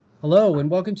Hello, and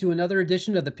welcome to another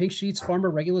edition of the Pink Sheet's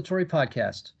Pharma Regulatory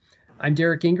Podcast. I'm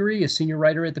Derek Gingery, a senior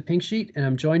writer at the Pink Sheet, and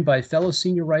I'm joined by fellow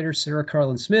senior writer Sarah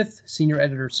Carlin Smith, senior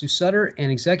editor Sue Sutter,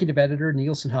 and executive editor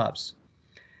Nielsen Hobbs.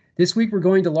 This week, we're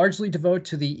going to largely devote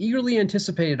to the eagerly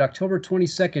anticipated October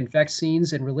 22nd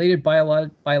Vaccines and Related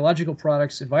Biological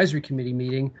Products Advisory Committee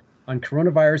meeting on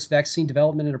coronavirus vaccine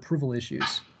development and approval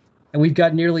issues. And we've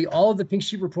got nearly all of the Pink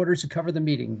Sheet reporters who cover the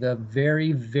meeting, the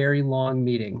very, very long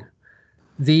meeting.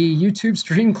 The YouTube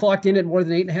stream clocked in at more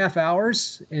than 8.5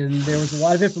 hours, and there was a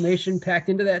lot of information packed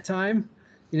into that time,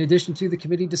 in addition to the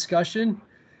committee discussion.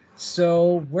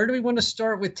 So where do we want to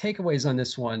start with takeaways on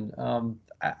this one?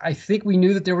 I think we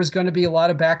knew that there was going to be a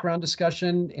lot of background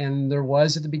discussion, and there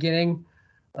was at the beginning,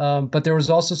 but there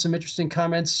was also some interesting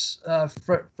comments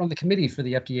from the committee for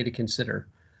the FDA to consider.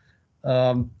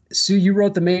 Sue, you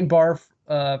wrote the main bar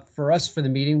for us for the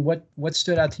meeting. What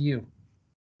stood out to you?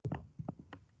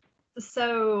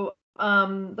 So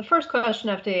the first question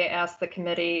FDA asked the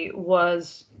committee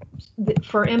was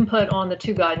for input on the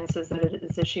two guidances that it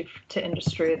is issued to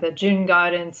industry, the June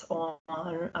guidance on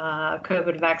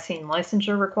COVID vaccine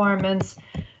licensure requirements,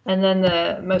 and then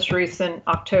the most recent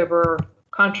October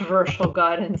controversial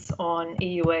guidance on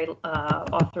EUA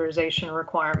authorization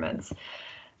requirements.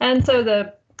 And so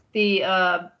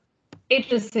the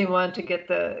agency wanted to get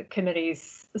the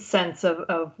committee's sense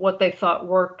of what they thought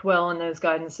worked well in those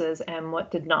guidances and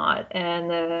what did not. And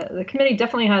the committee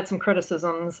definitely had some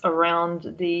criticisms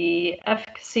around the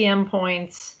efficacy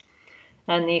endpoints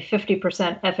and the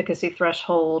 50% efficacy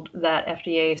threshold that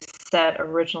FDA set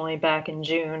originally back in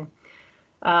June,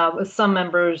 with some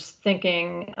members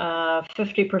thinking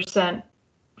 50%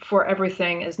 for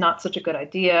everything is not such a good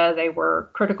idea. They were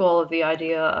critical of the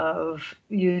idea of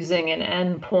using an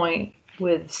endpoint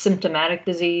with symptomatic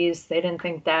disease. They didn't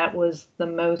think that was the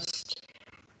most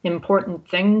important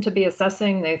thing to be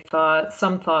assessing.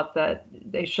 Some thought that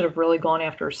they should have really gone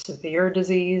after severe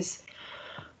disease.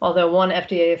 Although one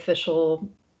FDA official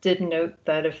did note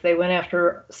that if they went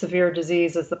after severe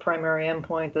disease as the primary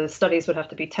endpoint, the studies would have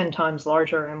to be 10 times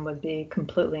larger and would be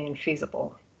completely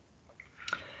infeasible.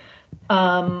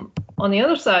 On the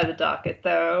other side of the docket,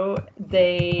 though,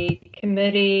 the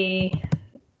committee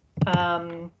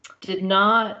did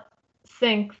not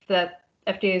think that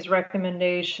FDA's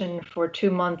recommendation for 2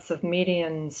 months of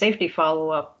median safety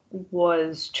follow-up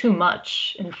was too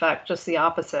much. In fact, just the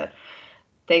opposite.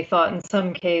 They thought in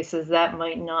some cases that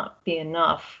might not be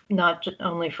enough, not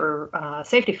only for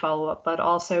safety follow-up, but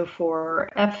also for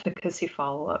efficacy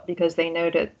follow-up, because they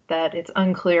noted that it's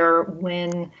unclear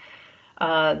when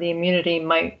the immunity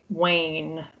might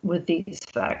wane with these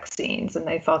vaccines, and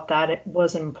they thought that it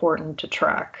was important to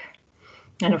track.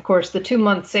 And of course, the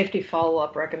 2-month safety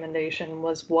follow-up recommendation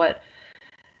was what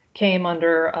came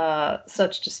under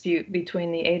such dispute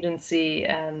between the agency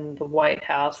and the White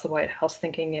House. The White House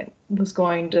thinking it was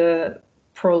going to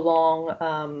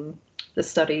prolong the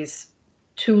studies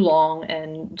too long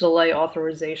and delay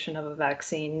authorization of a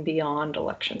vaccine beyond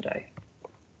Election Day.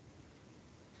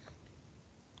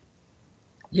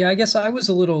 Yeah, I guess I was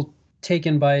a little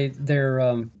taken by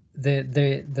their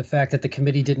the fact that the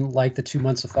committee didn't like the 2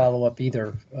 months of follow-up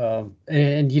either.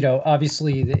 And you know,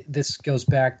 obviously this goes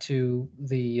back to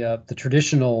the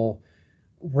traditional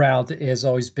route that has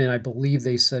always been, I believe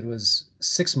they said, was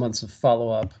 6 months of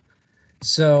follow-up.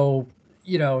 So,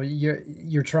 you know,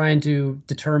 you're trying to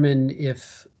determine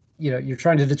if, you know, you're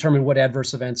trying to determine what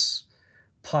adverse events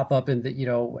pop up in the, you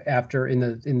know, after in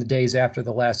the days after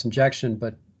the last injection.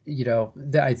 But you know,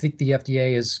 I think the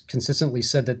FDA has consistently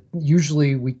said that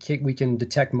usually we can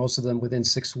detect most of them within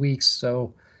 6 weeks.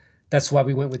 So that's why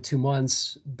we went with 2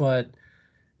 months. But,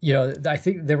 you know, I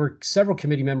think there were several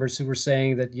committee members who were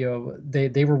saying that, you know,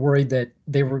 they were worried that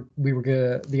the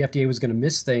FDA was going to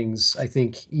miss things, I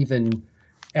think, even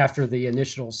after the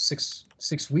initial six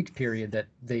week period that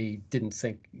they didn't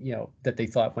think, you know, that they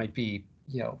thought might be,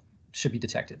 you know, should be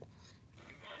detected.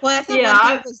 Well, I thought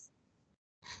I was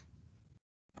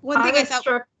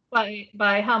struck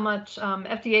by how much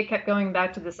FDA kept going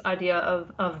back to this idea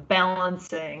of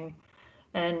balancing,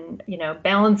 and you know,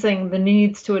 balancing the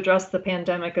needs to address the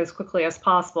pandemic as quickly as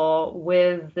possible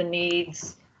with the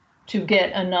needs to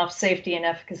get enough safety and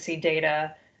efficacy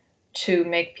data to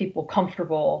make people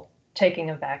comfortable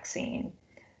taking a vaccine.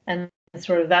 And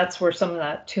sort of that's where some of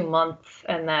that 2 month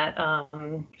and that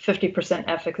 50%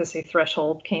 efficacy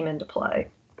threshold came into play.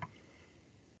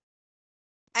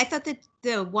 I thought that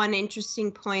the one interesting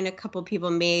point a couple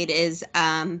people made is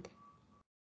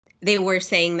they were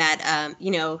saying that,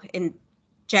 you know, in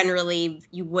generally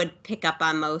you would pick up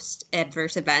on most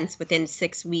adverse events within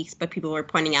 6 weeks, but people were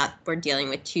pointing out we're dealing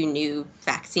with 2 new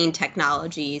vaccine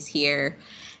technologies here,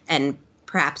 and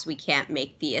perhaps we can't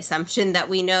make the assumption that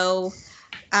we know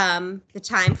the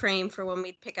time frame for when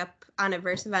we pick up on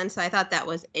adverse events. So I thought that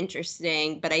was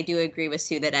interesting, but I do agree with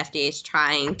Sue that FDA is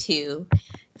trying to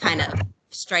kind of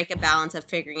strike a balance of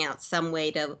figuring out some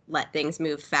way to let things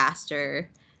move faster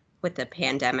with the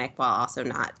pandemic while also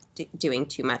not doing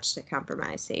too much to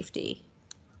compromise safety.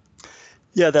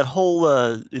 Yeah, that whole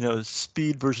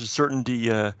speed versus certainty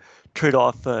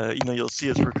trade-off. You'll see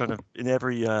it sort of kind of in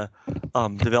every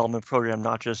development program,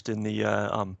 not just in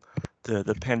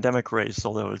the pandemic race,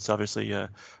 although it's obviously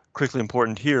critically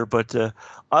important here. But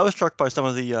I was struck by some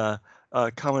of the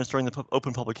comments during the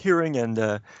open public hearing, and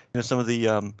some of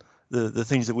the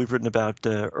things that we've written about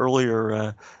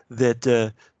earlier,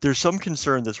 that there's some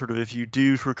concern that sort of if you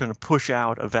do sort of kind of push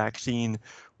out a vaccine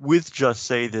with just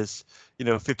say this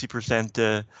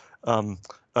 50%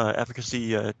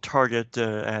 efficacy target,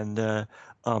 and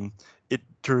it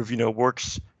sort of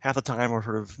works half the time, or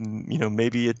sort of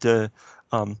maybe it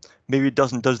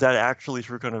doesn't. Does that actually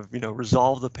sort of kind of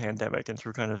resolve the pandemic? And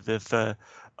sort of kind of if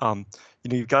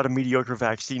you've got a mediocre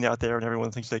vaccine out there and everyone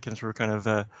thinks they can sort of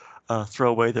kind of throw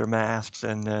away their masks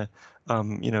and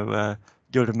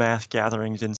go to mass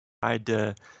gatherings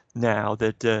inside now,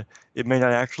 that it may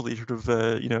not actually sort of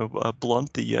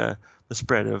blunt the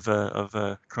spread of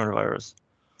coronavirus.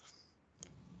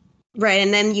 Right,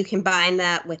 and then you combine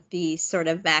that with the sort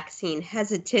of vaccine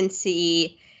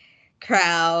hesitancy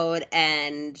crowd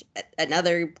and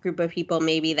another group of people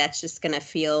maybe that's just going to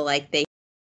feel like they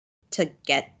to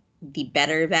get the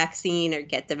better vaccine or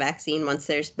get the vaccine once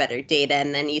there's better data,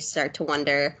 and then you start to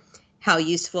wonder how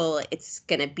useful it's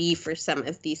going to be for some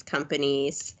of these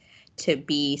companies to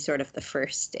be sort of the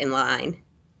first in line.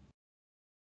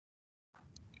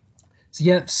 So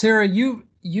yeah, Sarah, you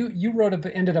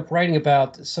ended up writing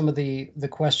about some of the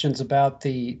questions about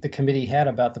the committee had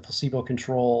about the placebo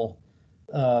control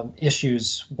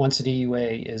issues once an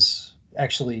EUA is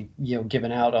actually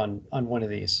given out on one of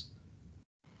these.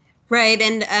 Right,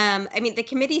 and I mean the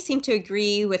committee seemed to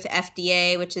agree with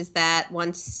FDA, which is that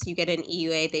once you get an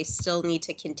EUA, they still need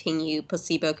to continue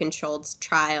placebo-controlled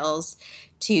trials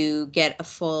to get a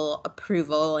full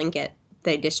approval and get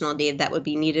the additional data that would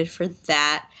be needed for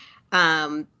that.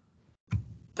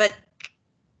 But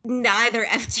neither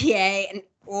FDA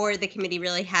or the committee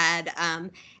really had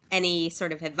any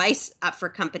sort of advice for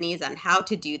companies on how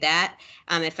to do that.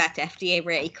 In fact, FDA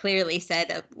very clearly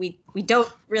said we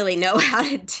don't really know how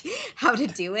to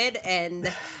do it,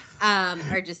 and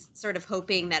are just sort of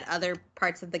hoping that other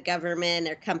parts of the government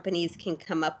or companies can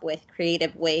come up with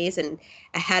creative ways. And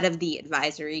ahead of the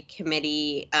advisory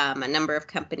committee, a number of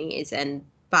companies and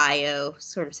bio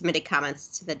sort of submitted comments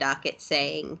to the docket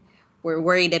saying, we're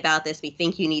worried about this. We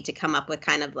think you need to come up with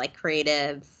kind of like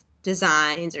creative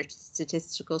designs or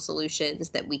statistical solutions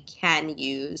that we can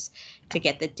use to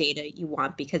get the data you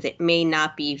want, because it may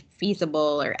not be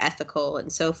feasible or ethical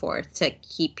and so forth to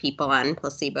keep people on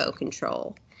placebo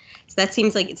control. So that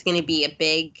seems like it's going to be a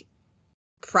big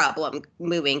problem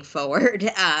moving forward,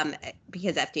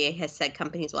 because FDA has said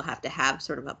companies will have to have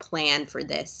sort of a plan for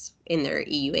this in their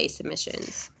EUA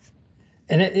submissions.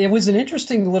 And it was an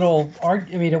interesting little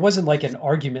it wasn't like an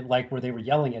argument like where they were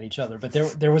yelling at each other, but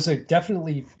there was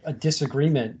definitely a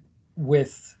disagreement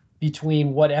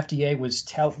between what FDA was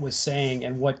saying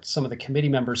and what some of the committee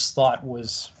members thought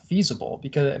was feasible.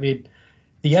 Because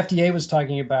the FDA was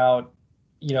talking about,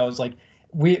 it's like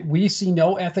we see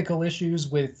no ethical issues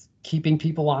with keeping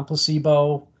people on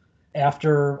placebo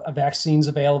after a vaccine's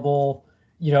available.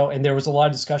 And there was a lot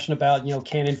of discussion about,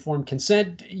 can informed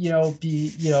consent,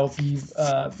 be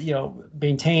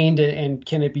maintained, and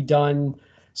can it be done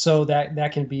so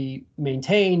that can be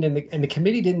maintained? And the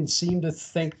committee didn't seem to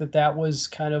think that was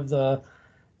kind of the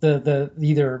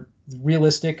either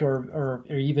realistic or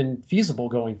even feasible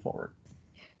going forward.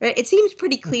 Right. It seems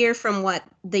pretty clear from what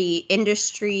the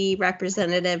industry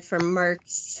representative from Merck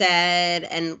said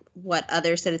and what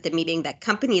others said at the meeting that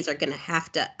companies are going to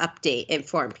have to update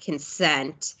informed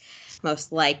consent,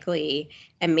 most likely,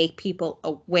 and make people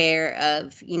aware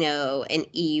of, an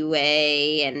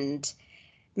EUA, and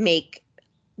make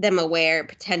them aware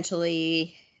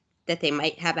potentially that they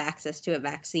might have access to a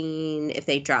vaccine if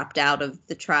they dropped out of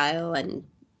the trial and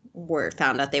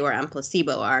found out they were on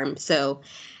placebo arm. So,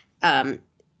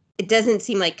 it doesn't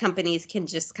seem like companies can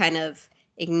just kind of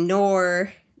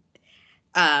ignore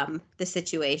the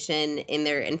situation in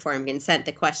their informed consent.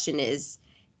 The question is,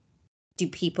 do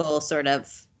people sort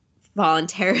of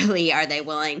voluntarily, are they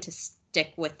willing to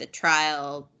stick with the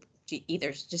trial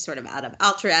either just sort of out of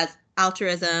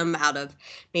altruism, out of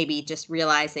maybe just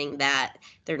realizing that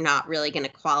they're not really going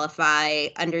to qualify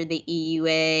under the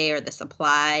EUA or the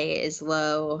supply is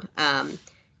low.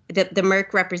 The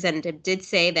Merck representative did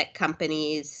say that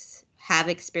companies have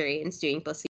experience doing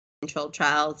placebo-controlled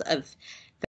trials of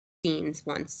vaccines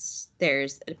once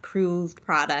there's approved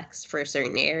products for a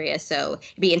certain area. So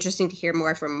it'd be interesting to hear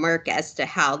more from Merck as to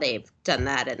how they've done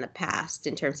that in the past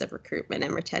in terms of recruitment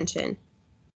and retention.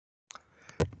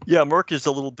 Yeah, Merck is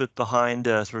a little bit behind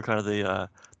sort of kind of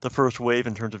the first wave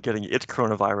in terms of getting its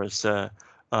coronavirus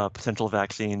potential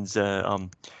vaccines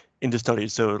into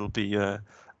studies. So it'll be,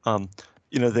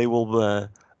 they will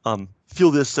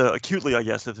feel this acutely, I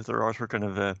guess, if there are sort of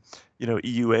kind of,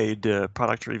 EUA'd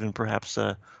products or even perhaps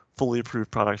fully approved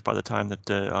products by the time that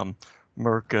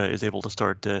Merck is able to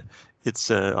start its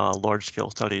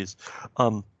large-scale studies.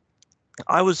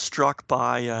 I was struck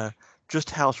by just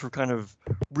how sort of kind of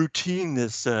routine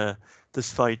this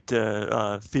fight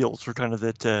feels, for kind of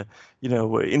that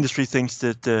industry thinks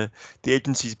that the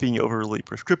agency's being overly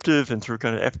prescriptive, and sort of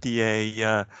kind of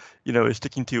FDA is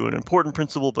sticking to an important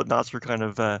principle, but not sort of kind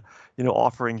of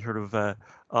offering sort of a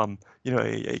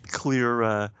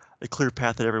clear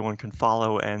path that everyone can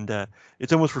follow. And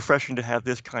it's almost refreshing to have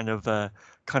this kind of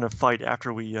fight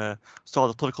after we saw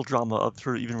the political drama of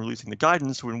sort of even releasing the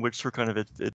guidance, in which sort of kind of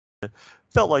it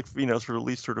felt like, sort of at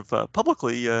least sort of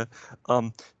publicly,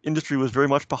 industry was very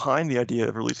much behind the idea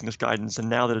of releasing this guidance. And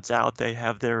now that it's out, they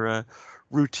have their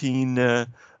routine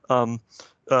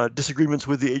disagreements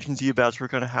with the agency about sort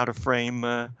of kind of how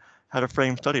to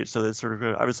frame studies. So that's sort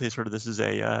of, I would say, sort of this is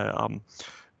a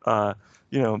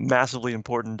massively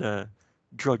important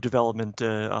drug development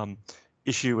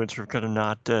issue, and sort of kind of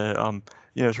not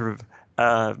sort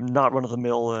of not run of the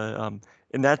mill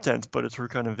in that sense, but it's sort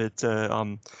of kind of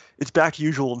it's back to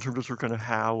usual in terms of sort of kind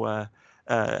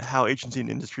of how agency and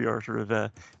industry are sort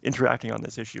of interacting on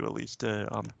this issue, at least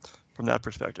from that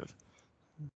perspective.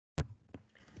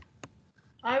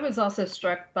 I was also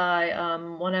struck by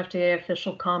one FDA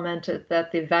official commented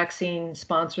that the vaccine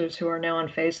sponsors who are now in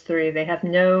phase 3, they have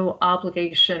no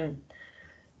obligation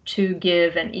to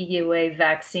give an EUA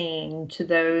vaccine to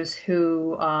those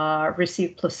who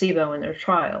receive placebo in their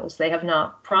trials. They have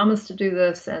not promised to do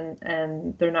this,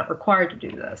 and they're not required to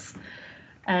do this.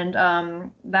 And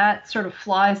that sort of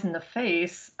flies in the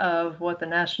face of what the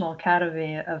National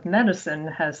Academy of Medicine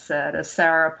has said, as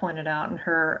Sarah pointed out in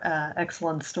her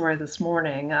excellent story this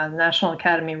morning. The National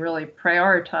Academy really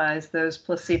prioritized those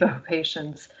placebo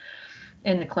patients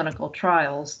in the clinical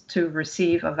trials to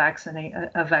receive a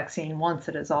vaccine once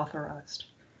it is authorized.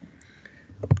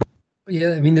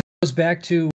 Yeah, I mean, this goes back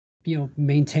to,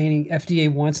 maintaining,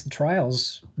 FDA wants the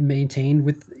trials maintained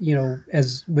with,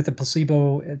 as with a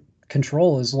placebo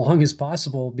control as long as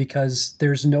possible, because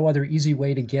there's no other easy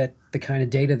way to get the kind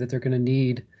of data that they're going to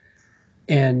need.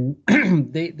 And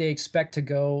they expect to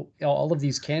go, all of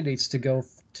these candidates to go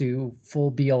to full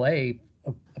BLA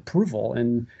approval,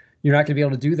 and you're not going to be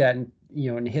able to do that and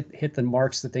hit the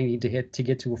marks that they need to hit to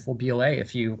get to a full BLA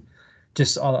if you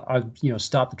just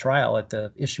stop the trial at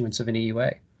the issuance of an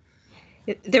EUA.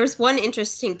 There was one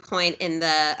interesting point in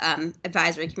the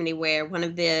advisory committee where one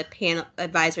of the panel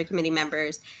advisory committee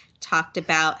members talked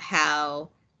about how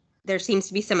there seems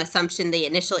to be some assumption the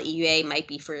initial EUA might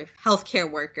be for healthcare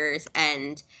workers,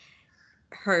 and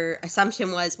her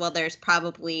assumption was, well, there's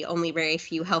probably only very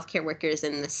few healthcare workers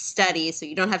in the study, so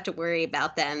you don't have to worry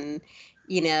about them,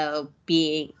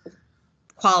 being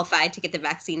qualified to get the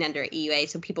vaccine under EUA,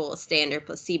 so people will stay under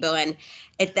placebo. And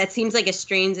that seems like a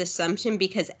strange assumption,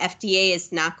 because FDA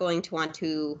is not going to want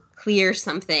to clear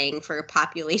something for a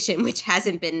population which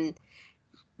hasn't been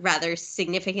rather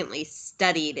significantly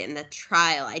studied in the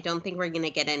trial. I don't think we're going to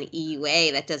get an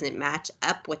EUA that doesn't match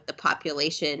up with the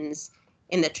populations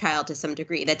in the trial to some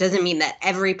degree. That doesn't mean that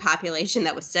every population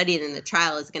that was studied in the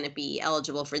trial is going to be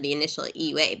eligible for the initial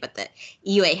EUA, but the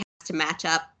EUA has to match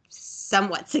up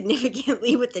somewhat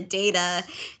significantly with the data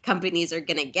companies are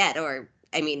going to get. Or,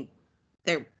 I mean,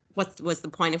 what was the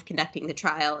point of conducting the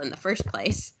trial in the first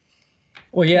place?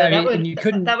 Well, yeah,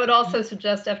 that would also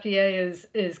suggest FDA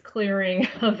is clearing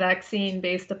a vaccine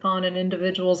based upon an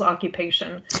individual's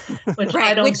occupation, which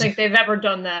I don't think they've ever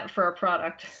done that for a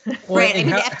product. Well, right. I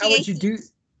mean,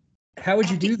 how would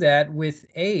you do that with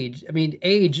age? I mean,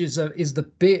 age is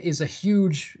a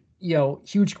huge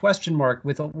huge question mark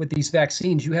with these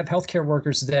vaccines. You have healthcare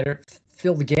workers that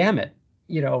fill the gamut,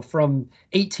 from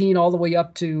 18 all the way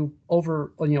up to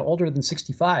older than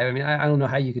 65. I mean, I don't know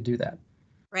how you could do that.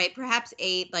 Right. Perhaps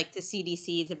like the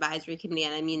CDC's Advisory Committee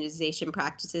on Immunization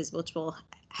Practices, which will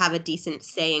have a decent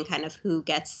say in kind of who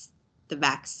gets the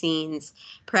vaccines.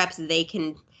 Perhaps they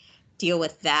can deal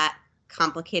with that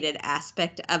complicated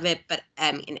aspect of it. But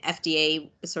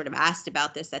FDA was sort of asked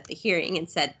about this at the hearing and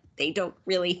said they don't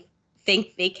really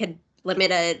think they could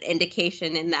limit an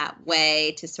indication in that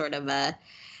way to sort of a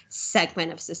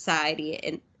segment of society,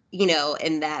 and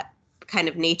in that kind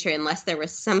of nature, unless there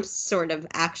was some sort of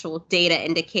actual data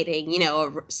indicating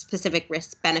a specific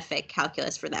risk benefit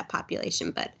calculus for that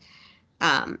population. But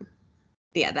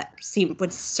that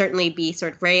would certainly be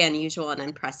sort of very unusual and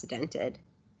unprecedented.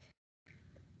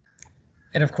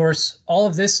 And of course, all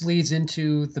of this leads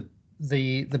into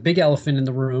the big elephant in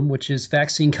the room, which is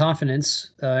vaccine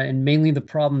confidence, and mainly the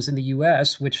problems in the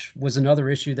U.S., which was another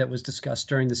issue that was discussed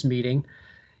during this meeting.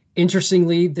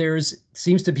 Interestingly,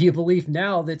 seems to be a belief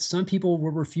now that some people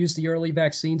will refuse the early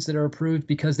vaccines that are approved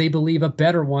because they believe a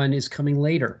better one is coming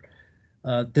later.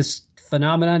 This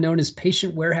phenomenon known as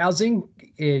patient warehousing,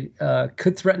 it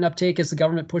could threaten uptake as the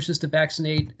government pushes to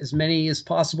vaccinate as many as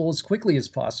possible as quickly as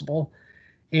possible.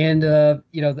 And I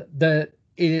didn't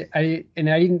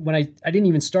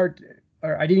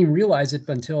even realize it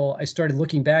until I started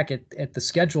looking back at the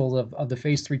schedule of the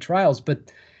phase 3 trials.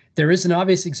 But there is an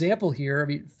obvious example here. I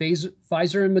mean,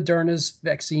 Pfizer and Moderna's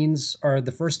vaccines are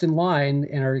the first in line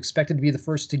and are expected to be the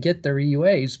first to get their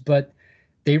EUAs, but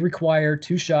they require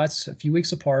 2 shots a few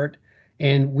weeks apart.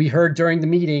 And we heard during the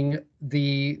meeting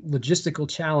the logistical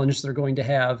challenge they're going to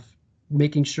have,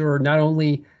 making sure not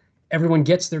only everyone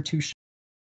gets their 2 shots,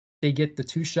 they get the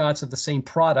 2 shots of the same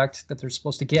product that they're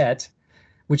supposed to get,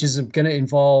 which is going to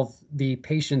involve the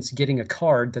patients getting a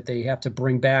card that they have to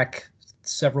bring back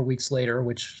several weeks later,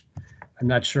 which I'm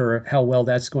not sure how well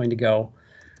that's going to go.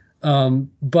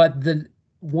 But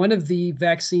one of the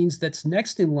vaccines that's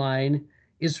next in line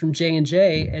is from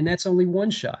J&J, and that's only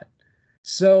 1 shot.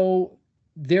 So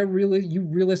you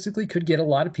realistically could get a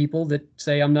lot of people that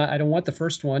say, I don't want the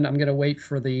first one. I'm going to wait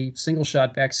for the single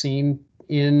shot vaccine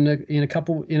in a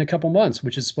couple months,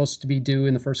 which is supposed to be due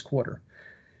in the first quarter.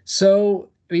 So,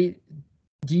 I mean,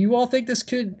 do you all think this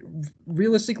could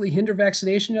realistically hinder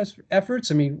vaccination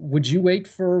efforts? I mean, would you wait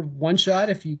for 1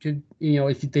 shot if you could,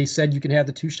 if they said you can have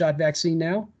the 2-shot vaccine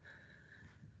now?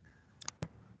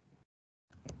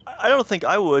 I don't think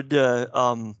I would,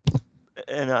 and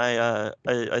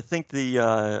I think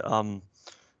the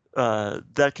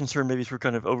that concern maybe is we're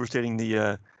kind of overstating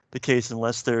the case,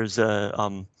 unless there's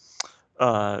some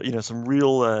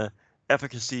real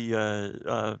efficacy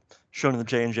shown in the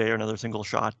J&J or another single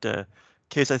shot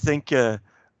case. I think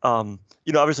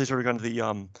obviously sort of kind of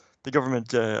the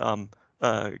government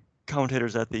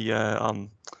commentators at the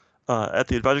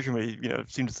advisory committee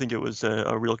seem to think it was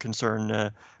a real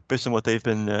concern based on what they've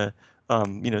been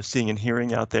seeing and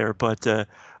hearing out there. But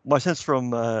my sense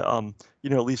from at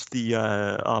least the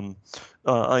on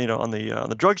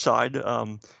the drug side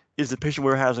is that patient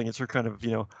warehousing is sort of kind of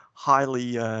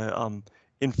highly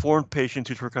informed patients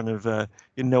who sort of kind of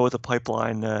know what the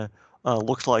pipeline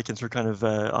looks like, and sort of kind of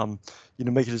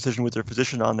make a decision with their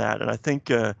physician on that. And I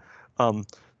think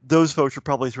those folks are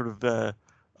probably sort of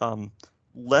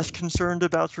less concerned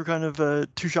about sort of kind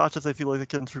of 2 shots if they feel like they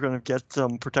can sort of kind of get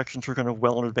some protection sort of kind of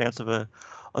well in advance of a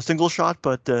single shot.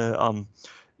 But again,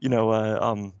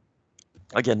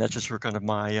 that's just sort of kind of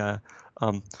my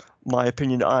my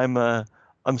opinion.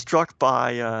 I'm struck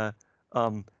by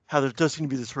how there does seem to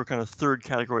be this sort of kind of third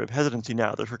category of hesitancy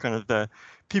now. There's sort of kind of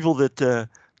people that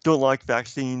don't like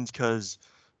vaccines because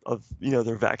of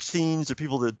their vaccines. There are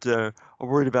people that are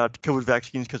worried about COVID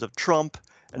vaccines because of Trump,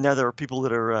 and now there are people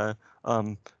that are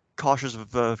cautious of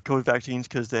COVID vaccines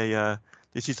because they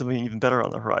see something even better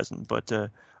on the horizon. But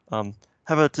how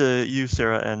about you,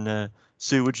 Sarah and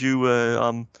Sue? Would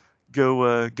you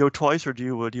go twice, or do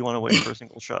you want to wait for a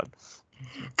single shot?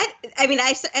 I mean,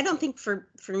 I don't think for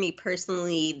me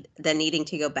personally, the needing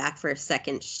to go back for a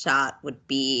second shot would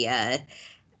be a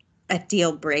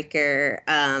deal breaker.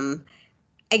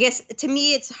 I guess to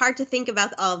me, it's hard to think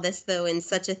about all of this, though, in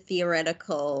such a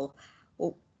theoretical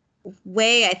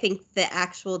way. I think the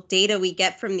actual data we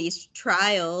get from these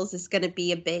trials is going to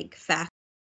be a big factor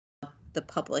of how the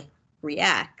public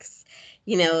reacts.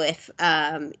 If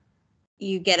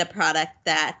you get a product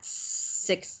that's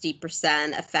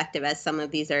 60% effective, as some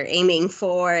of these are aiming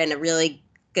for, and a really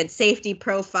good safety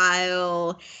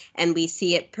profile, and we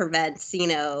see it prevents,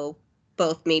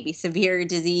 both maybe severe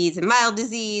disease and mild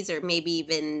disease, or maybe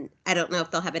even, I don't know if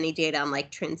they'll have any data on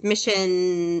like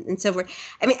transmission and so forth.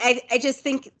 I mean, I just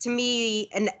think, to me,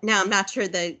 and now I'm not sure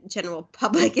the general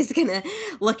public is going to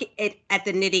look at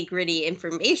the nitty gritty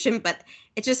information, but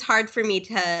it's just hard for me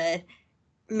to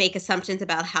make assumptions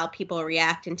about how people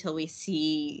react until we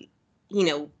see,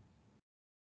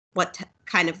 what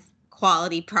kind of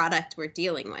quality product we're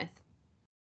dealing with.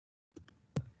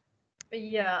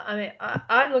 Yeah, I mean,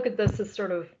 I look at this as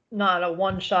sort of not a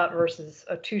one-shot versus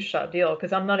a two-shot deal,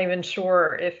 because I'm not even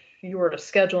sure if you were to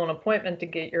schedule an appointment to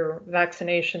get your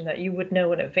vaccination that you would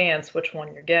know in advance which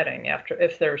one you're getting after,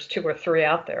 if there's 2 or 3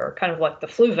 out there, kind of like the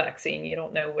flu vaccine, you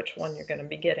don't know which one you're going to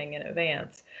be getting in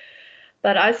advance.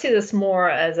 But I see this more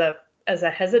as a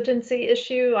hesitancy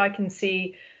issue. I can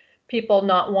see people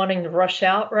not wanting to rush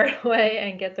out right away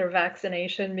and get their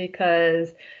vaccination because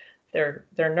they're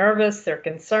nervous, they're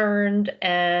concerned,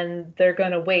 and they're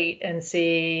going to wait and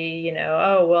see,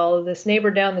 oh, well, this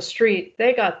neighbor down the street,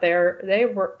 they got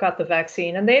the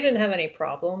vaccine and they didn't have any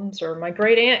problems, or my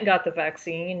great aunt got the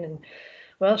vaccine and,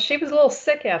 well, she was a little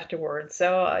sick afterwards.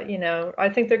 So, I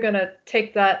think they're going to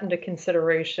take that into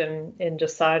consideration in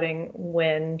deciding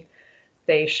when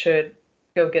they should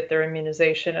go get their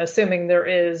immunization, assuming there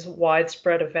is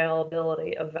widespread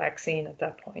availability of vaccine at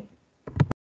that point.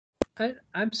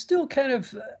 I'm still kind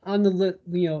of on the,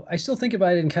 I still think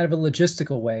about it in kind of a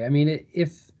logistical way. I mean,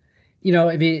 if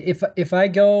I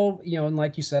go, and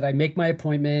like you said, I make my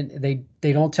appointment,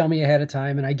 they don't tell me ahead of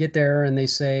time, and I get there and they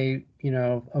say,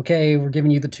 okay, we're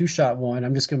giving you the 2-shot one.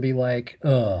 I'm just going to be like,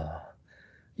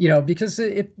 because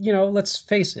let's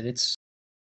face it, it's,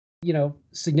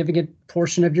 significant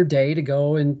portion of your day to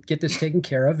go and get this taken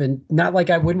care of, and not like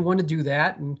I wouldn't want to do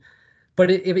that. But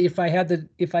if I had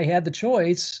the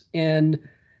choice, and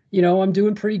I'm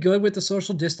doing pretty good with the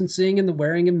social distancing and the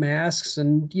wearing of masks,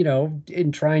 and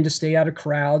in trying to stay out of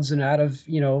crowds and out of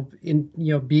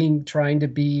trying to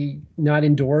be not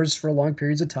indoors for long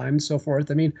periods of time and so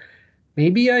forth. I mean,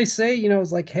 maybe I say,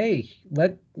 it's like, hey,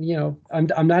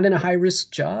 I'm not in a high risk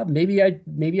job. Maybe I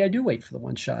do wait for the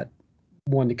 1-shot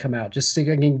one to come out, just so I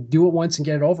can do it once and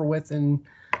get it over with and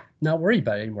not worry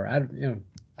about it anymore. I don't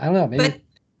know. Maybe. But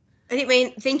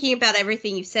anyway, thinking about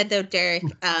everything you said, though, Derek,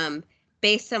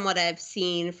 based on what I've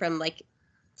seen from like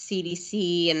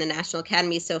CDC and the National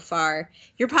Academy so far,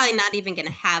 you're probably not even going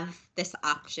to have this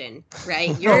option,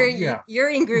 right? You're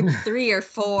in group 3 or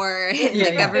 4 in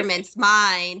the government's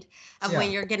mind of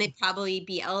when you're going to probably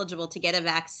be eligible to get a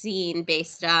vaccine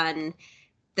based on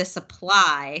the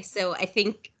supply. So I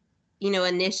think,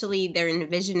 initially they're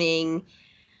envisioning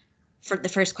for the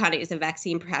first quantities of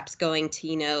vaccine perhaps going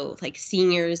to, like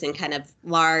seniors and kind of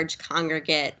large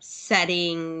congregate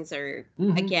settings, or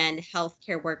again,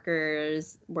 healthcare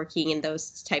workers working in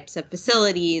those types of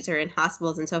facilities or in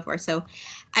hospitals and so forth. So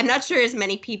I'm not sure as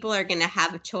many people are going to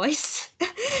have a choice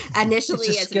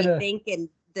initially as we think. And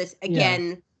this,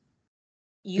 again,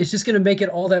 it's just going to make it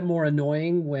all that more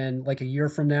annoying when, like, a year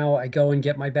from now, I go and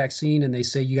get my vaccine and they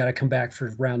say, you got to come back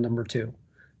for round number 2.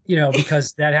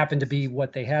 Because that happened to be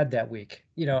what they had that week.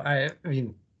 I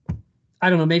mean, I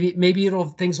don't know. Maybe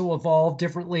things will evolve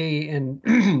differently, and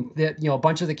that a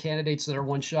bunch of the candidates that are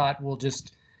 1-shot will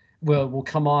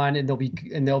come on, and they'll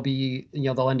be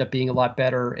they'll end up being a lot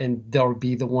better, and they'll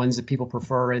be the ones that people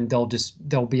prefer, and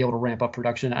they'll be able to ramp up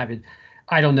production. I mean,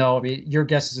 I don't know. I mean, your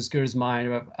guess is as good as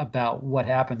mine about what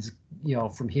happens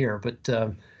from here. But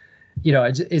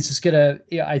it's just gonna.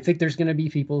 I think there's gonna be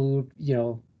people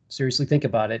who seriously think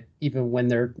about it, even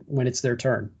when it's their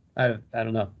turn. I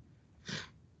don't know.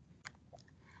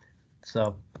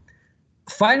 So,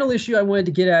 final issue I wanted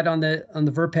to get at on the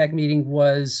VRBPAC meeting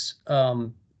was,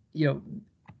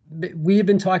 we have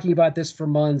been talking about this for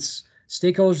months.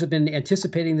 Stakeholders have been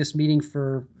anticipating this meeting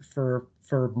for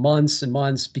months and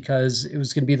months, because it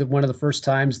was going to be one of the first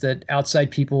times that outside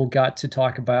people got to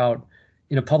talk about,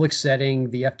 in a public setting,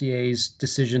 the FDA's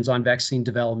decisions on vaccine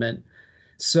development.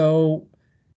 So,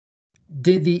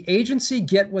 did the agency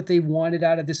get what they wanted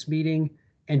out of this meeting,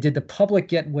 and did the public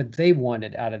get what they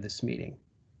wanted out of this meeting?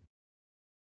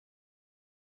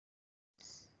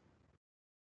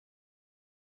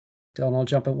 Don't all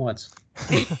jump at once.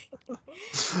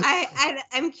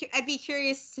 I'd be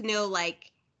curious to know,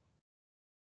 like,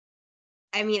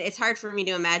 I mean, it's hard for me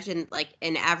to imagine like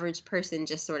an average person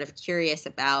just sort of curious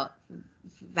about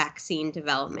vaccine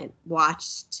development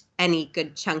watched any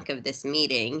good chunk of this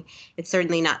meeting. It's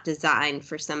certainly not designed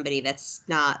for somebody that's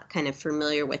not kind of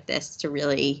familiar with this to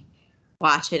really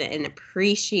watch it and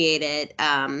appreciate it.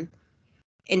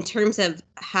 In terms of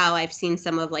how I've seen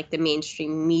some of like the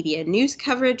mainstream media news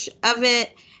coverage of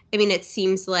it, I mean, it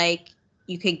seems like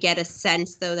you could get a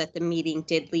sense, though, that the meeting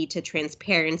did lead to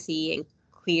transparency and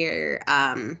clear,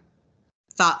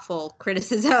 thoughtful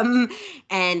criticism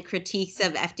and critiques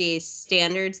of FDA's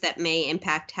standards that may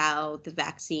impact how the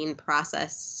vaccine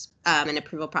process and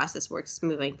approval process works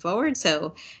moving forward.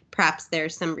 So perhaps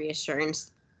there's some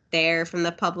reassurance there from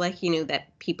the public,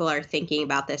 that people are thinking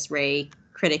about this very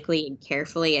critically and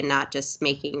carefully and not just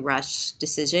making rush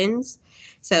decisions.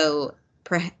 So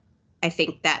I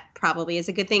think that probably is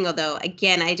a good thing. Although,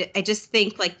 again, I just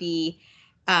think like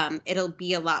it'll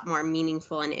be a lot more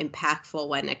meaningful and impactful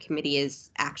when a committee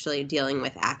is actually dealing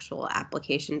with actual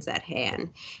applications at hand.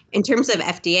 In terms of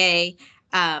FDA,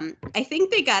 I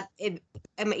think they got,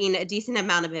 a decent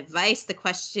amount of advice. The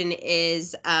question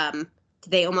is, do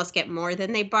they almost get more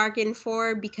than they bargained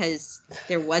for? Because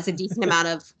there was a decent amount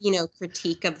of,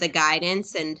 critique of the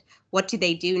guidance. And what do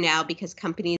they do now? Because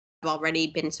companies have already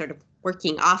been sort of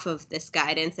working off of this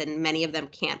guidance, and many of them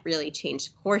can't really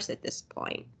change course at this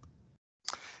point.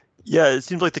 Yeah, it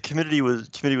seems like the committee was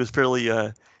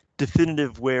fairly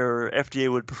definitive, where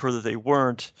FDA would prefer that they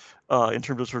weren't, in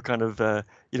terms of sort of kind of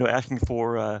asking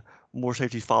for more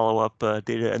safety follow-up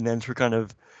data, and then sort of kind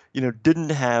of didn't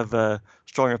have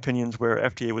strong opinions, where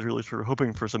FDA was really sort of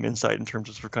hoping for some insight in terms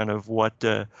of sort of kind of what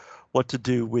to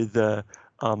do with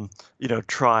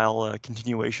trial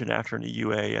continuation after an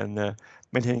EUA, and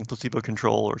maintaining placebo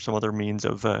control or some other means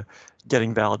of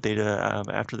getting valid data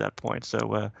after that point.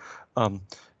 So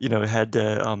it had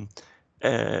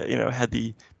had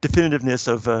the definitiveness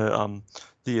of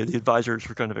the advisors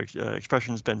for kind of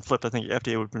expressions been flipped, I think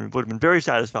FDA would have been very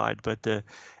satisfied. But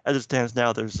as it stands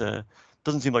now, there's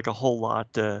doesn't seem like a whole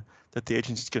lot that the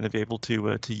agency is going to be able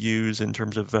to use in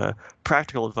terms of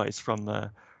practical advice from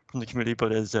the committee.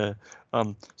 But as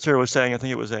Sarah was saying, I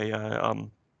think it was a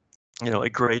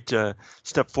great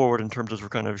step forward in terms of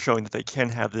kind of showing that they can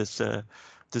have this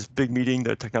big meeting.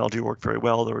 The technology worked very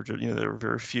well. There were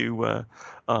very few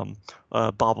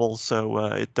bobbles, so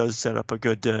it does set up a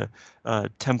good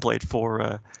template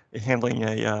for handling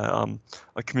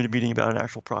a committee meeting about an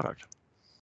actual product.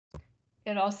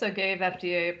 It also gave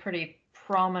FDA a pretty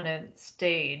prominent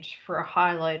stage for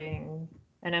highlighting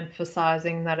and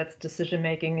emphasizing that its decision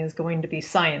making is going to be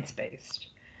science-based,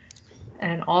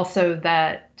 and also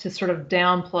that to sort of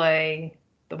downplay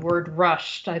the word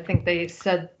rushed. I think they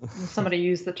said, somebody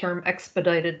used the term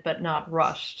expedited but not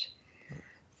rushed.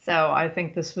 So I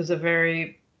think this was a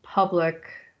very public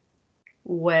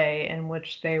way in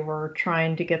which they were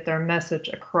trying to get their message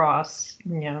across,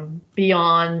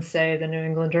 beyond, say, the New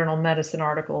England Journal of Medicine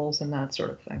articles and that sort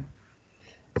of thing.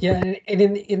 Yeah, and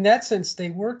in that sense,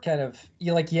 they were kind of,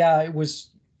 it was,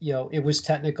 it was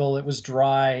technical, it was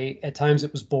dry, at times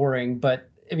it was boring, but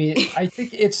I mean, I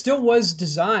think it still was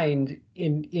designed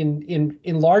in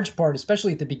large part,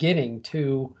 especially at the beginning,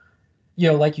 to,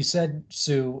 like you said,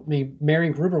 Sue. I mean,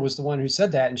 Marian Gruber was the one who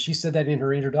said that, and she said that in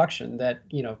her introduction, that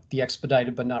the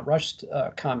expedited but not rushed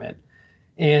comment.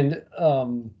 And I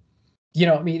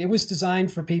mean, it was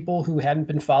designed for people who hadn't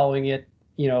been following it,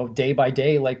 day by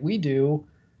day like we do.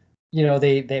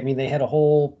 They had a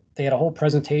whole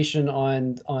presentation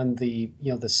on the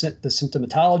the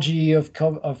symptomatology of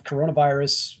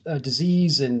coronavirus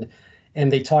disease, and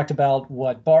they talked about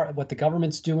what the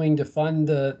government's doing to fund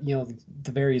the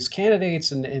the various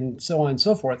candidates, and so on and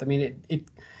so forth. I mean,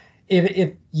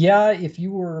 if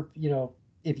you were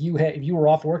if you were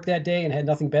off work that day and had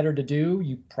nothing better to do,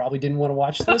 you probably didn't want to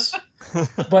watch this.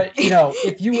 But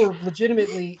if you were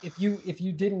legitimately, if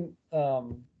you didn't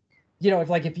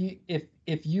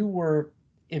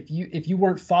if you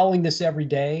weren't following this every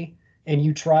day, and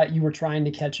you were trying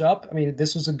to catch up, I mean,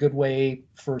 this was a good way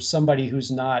for somebody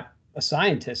who's not a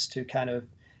scientist to kind of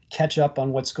catch up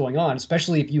on what's going on,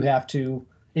 especially if you're going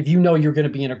to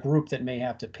be in a group that may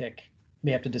have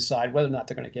to decide whether or not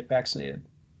they're going to get vaccinated,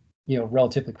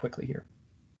 relatively quickly here.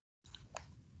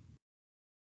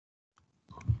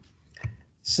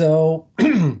 So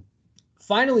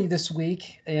finally, this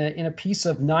week, in a piece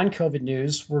of non-COVID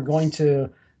news, we're going to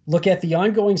look at the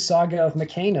ongoing saga of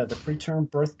Makena, the preterm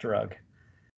birth drug.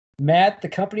 Matt, the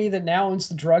company that now owns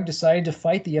the drug, decided to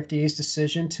fight the FDA's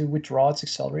decision to withdraw its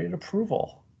accelerated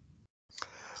approval.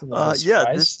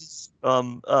 Yeah, this is,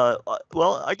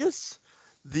 well, I guess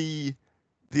the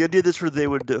idea that they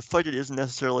would fight it isn't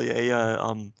necessarily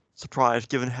a surprise,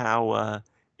 given how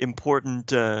important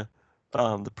the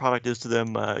product is to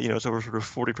them. It's over sort of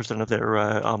 40% of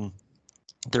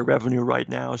their revenue right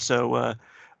now. So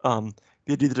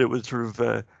the idea that it would sort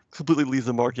of completely leave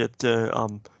the market,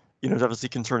 is obviously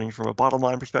concerning from a bottom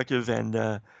line perspective, and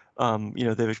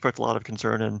they've expressed a lot of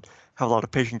concern and have a lot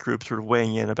of patient groups sort of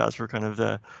weighing in about sort of kind of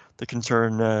the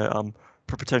concern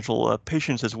for potential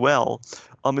patients as well.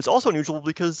 It's also unusual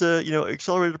because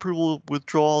accelerated approval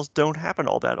withdrawals don't happen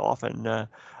all that often.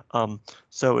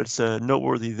 So it's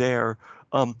noteworthy there.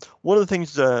 One of the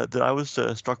things that I was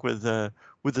struck with the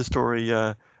story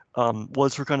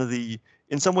was for kind of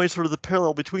in some ways, sort of the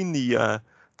parallel between the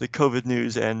COVID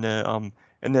news and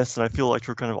this, and I feel like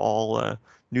we're kind of all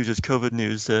news is COVID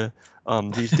news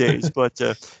these days. But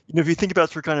if you think about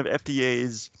sort of kind of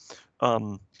FDA's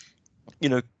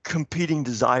competing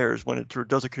desires when it sort of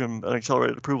does an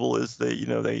accelerated approval, is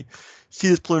they see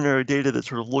this preliminary data that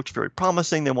sort of looks very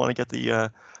promising. They want to get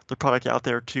the product out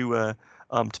there to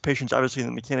patients. Obviously,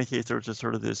 in the Makena case, there was just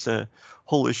sort of this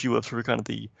whole issue of sort of kind of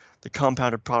the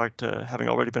compounded product having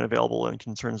already been available, and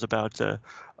concerns about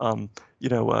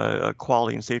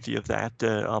quality and safety of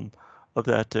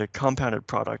that compounded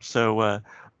product. So,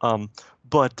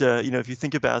 but if you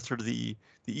think about sort of the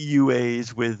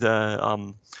EUAs with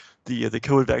the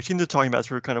COVID vaccine, they're talking about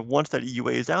sort of kind of, once that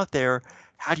EUA is out there,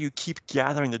 how do you keep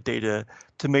gathering the data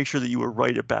to make sure that you were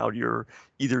right about your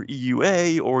either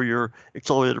EUA or your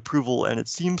accelerated approval? And it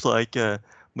seems like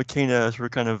Makena sort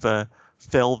of kind of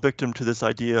fell victim to this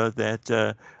idea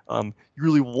that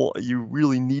you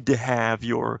really need to have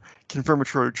your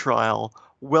confirmatory trial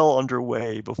well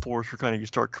underway before sort of kind of you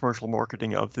start commercial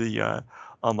marketing of the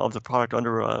product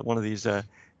under one of these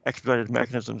expedited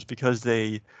mechanisms, because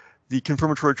the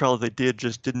confirmatory trial they did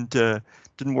just didn't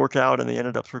work out, and they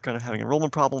ended up sort of kind of having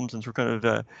enrollment problems, and sort of kind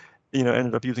of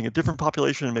ended up using a different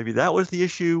population, and maybe that was the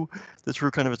issue. That's sort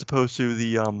of kind of as opposed to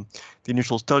the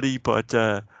initial study, but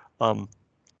it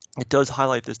does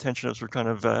highlight this tension of sort of kind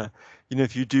of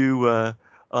if you do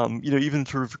even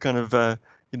sort of kind of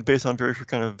based on very sort of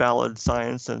kind of valid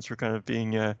science, and sort of kind of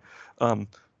being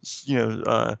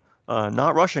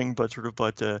not rushing, but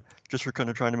just for kind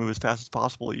of trying to move as fast as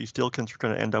possible, you still can sort of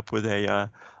kind of end up with a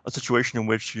situation in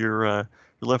which you're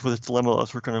left with this dilemma of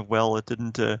sort of kind of, well, it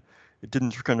didn't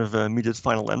sort of kind of meet its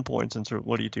final endpoints, and sort of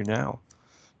what do you do now?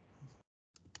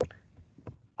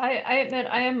 I admit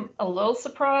I am a little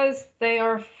surprised they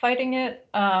are fighting it.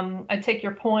 I take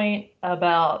your point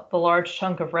about the large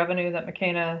chunk of revenue that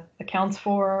Makena accounts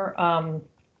for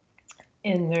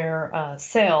in their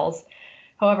sales.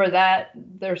 However,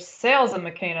 their sales of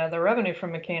Makena, the revenue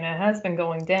from Makena, has been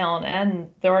going down, and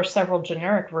there are several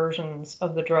generic versions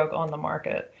of the drug on the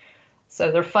market.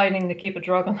 So they're fighting to keep a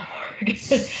drug on the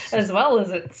market as well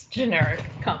as its generic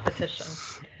competition.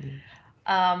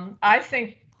 I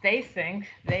think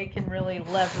they can really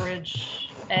leverage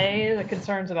the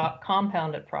concerns about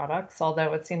compounded products,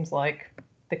 although it seems like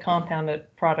the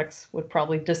compounded products would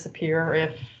probably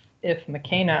disappear if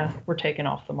Makena were taken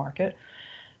off the market,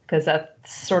 because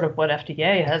that's sort of what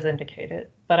FDA has indicated.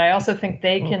 But I also think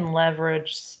they can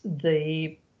leverage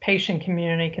the patient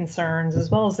community concerns,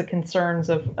 as well as the concerns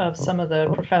of some of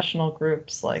the professional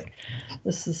groups like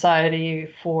the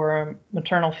Society for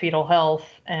Maternal Fetal Health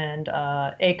and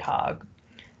ACOG,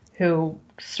 who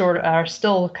sort of are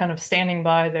still kind of standing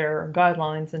by their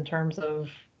guidelines in terms of,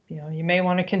 you may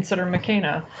want to consider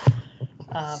Makena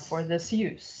for this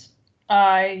use.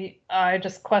 I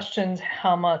just questioned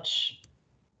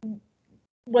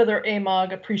whether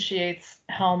AMOG appreciates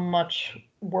how much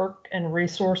work and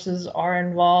resources are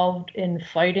involved in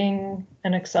fighting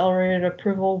an accelerated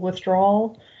approval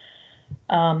withdrawal.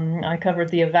 I covered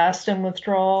the Avastin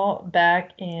withdrawal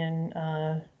back in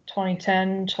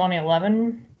 2010,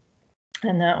 2011,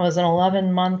 and that was an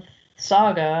 11-month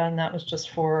saga, and that was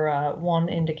just for one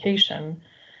indication.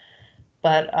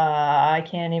 But I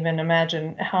can't even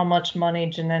imagine how much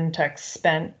money Genentech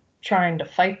spent trying to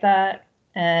fight that.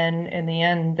 And in the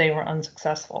end, they were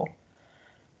unsuccessful.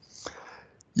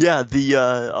 Yeah,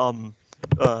 the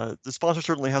sponsor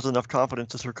certainly has enough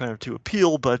confidence to sort of kind of to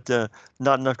appeal, but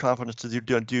not enough confidence to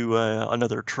do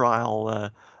another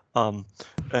trial. Obviously,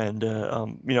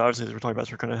 we're talking about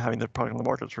sort of kind of having the product on the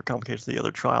market sort of complicates the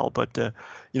other trial. But I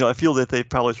feel that they've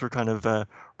probably sort of kind of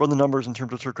run the numbers in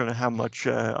terms of sort of kind of how much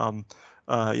sort of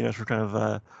kind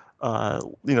of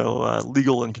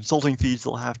legal and consulting fees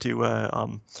they'll have to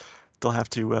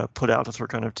put out to sort of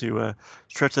kind of to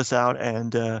stretch this out.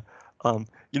 And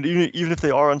even if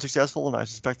they are unsuccessful, and I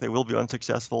suspect they will be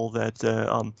unsuccessful, that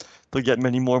they'll get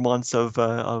many more months of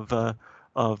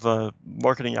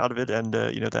marketing out of it, and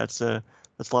that's a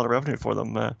lot of revenue for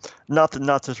them. Not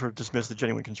to sort of dismiss the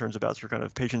genuine concerns about sort of kind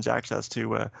of patients' access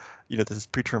to this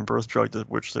preterm birth drug,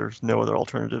 which there's no other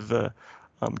alternative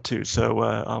to.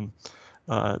 So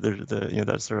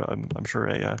that's I'm sure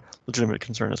a legitimate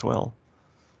concern as well.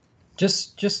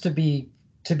 Just to be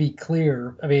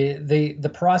clear, I mean,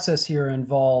 the process here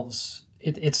involves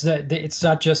it's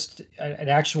not just an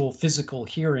actual physical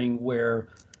hearing where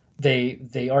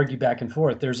they argue back and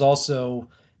forth. There's also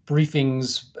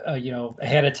briefings,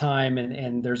 ahead of time,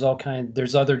 and there's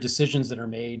other decisions that are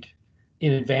made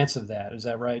in advance of that. Is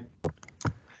that right?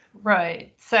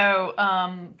 Right. So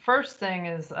first thing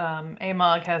is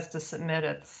AMOG has to submit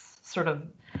its sort of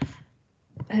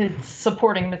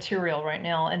supporting material right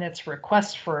now in its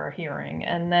request for a hearing,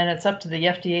 and then it's up to the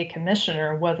FDA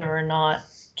commissioner whether or not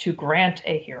to grant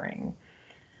a hearing.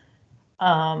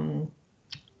 And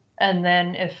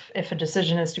then if a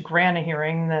decision is to grant a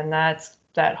hearing, then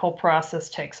that whole process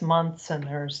takes months, and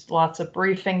there's lots of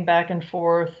briefing back and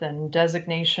forth and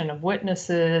designation of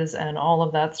witnesses and all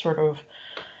of that sort of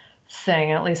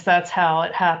thing. At least that's how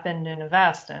it happened in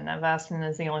Avastin. Avastin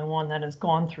is the only one that has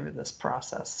gone through this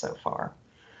process so far.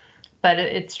 But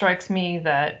it strikes me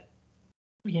that,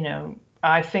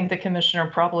 I think the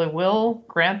commissioner probably will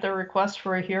grant their request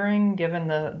for a hearing given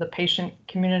the patient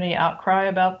community outcry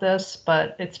about this,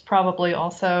 but it's probably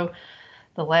also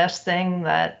the last thing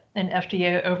that an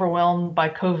FDA overwhelmed by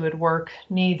COVID work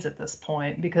needs at this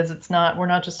point, because we're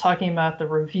not just talking about the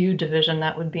review division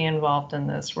that would be involved in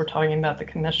this. We're talking about the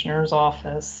commissioner's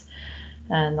office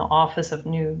and the Office of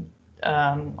New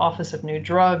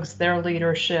Drugs, their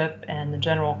leadership, and the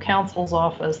general counsel's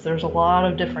office. There's a lot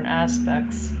of different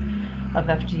aspects of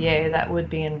FDA that would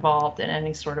be involved in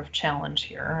any sort of challenge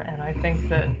here. And I think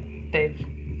that they've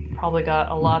probably got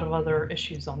a lot of other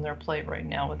issues on their plate right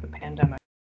now with the pandemic.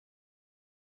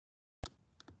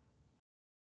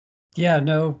 Yeah,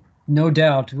 no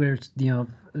doubt. We're,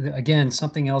 again,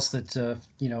 something else that,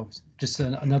 just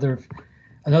another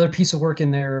piece of work in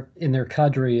their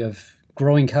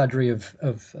growing cadre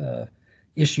of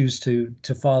issues to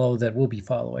follow that we'll be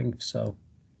following. So,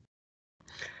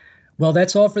 well,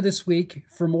 that's all for this week.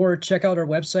 For more, check out our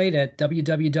website at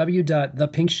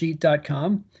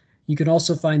www.thepinksheet.com. You can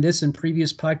also find this and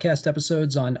previous podcast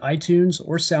episodes on iTunes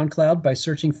or SoundCloud by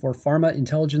searching for Pharma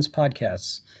Intelligence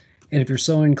Podcasts. And if you're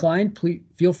so inclined, please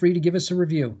feel free to give us a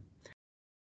review.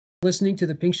 Listening to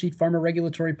the Pink Sheet Pharma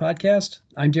Regulatory Podcast,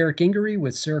 I'm Derek Ingery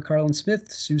with Sarah Carlin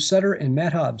Smith, Sue Sutter, and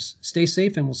Matt Hobbs. Stay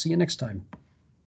safe, and we'll see you next time.